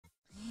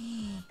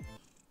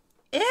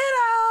Hello!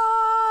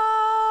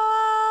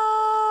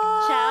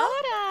 Ciao!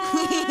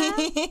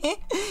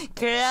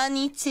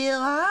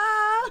 Konnichiwa!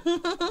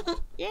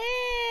 Yeah,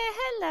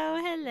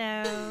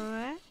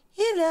 hello.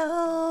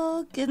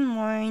 Hello! Good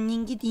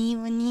morning, good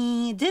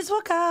evening. Just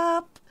woke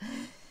up.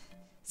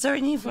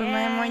 Sorry for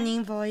my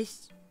morning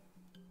voice.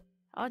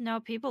 Oh no,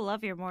 people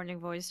love your morning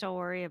voice. Don't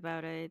worry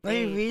about it.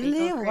 Wait, really?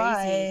 They go crazy.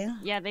 Why?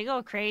 Yeah, they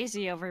go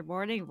crazy over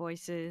morning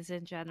voices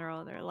in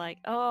general. They're like,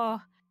 oh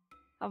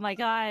my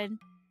god,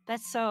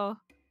 that's so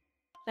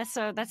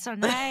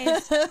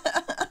nice.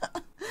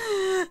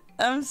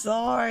 I'm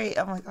sorry.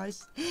 Oh my gosh.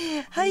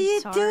 How I'm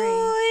you sorry.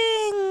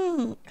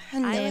 doing?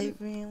 Hello, I am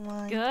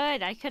everyone.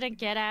 Good. I couldn't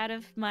get out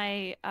of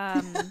my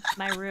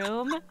my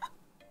room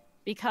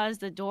because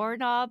the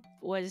doorknob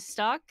was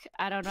stuck.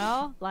 I don't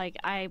know. Like,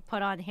 I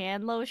put on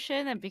hand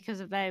lotion, and because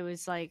of that, it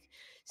was like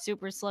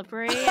super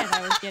slippery, and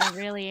I was getting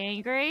really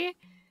angry.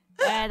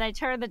 And I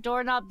turned the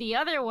doorknob the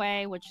other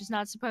way, which is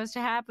not supposed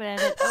to happen,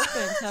 and it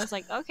opened. So I was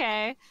like,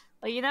 okay,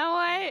 well, you know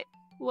what?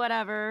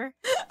 Whatever.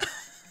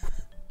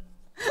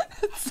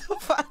 It's so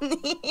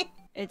funny.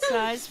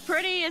 It's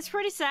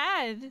pretty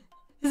sad.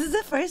 Is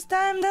this the first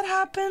time that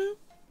happened?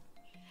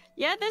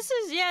 Yeah, this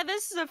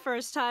is the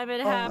first time it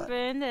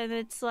happened, and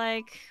it's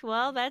like,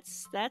 well,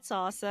 that's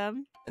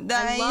awesome.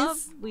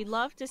 Nice. We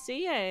love to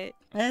see it.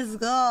 Let's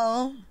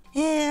go.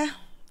 Yeah,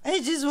 I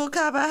just woke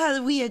up. I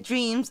had weird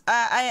dreams.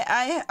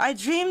 I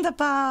dreamed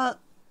about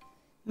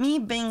me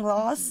being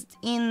lost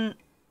in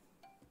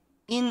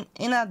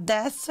a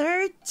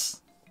desert.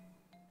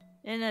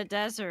 In a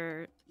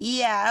desert.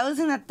 Yeah, I was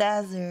in a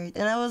desert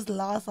and I was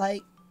lost.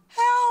 Like,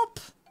 help,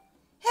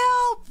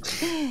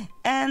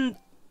 and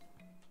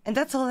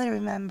that's all I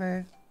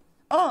remember.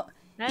 Oh,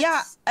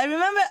 yeah, I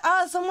remember.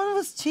 Someone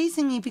was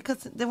chasing me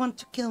because they want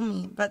to kill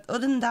me. But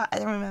other than that, I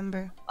don't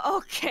remember.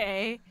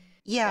 Okay.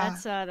 Yeah.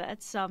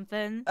 That's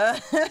something.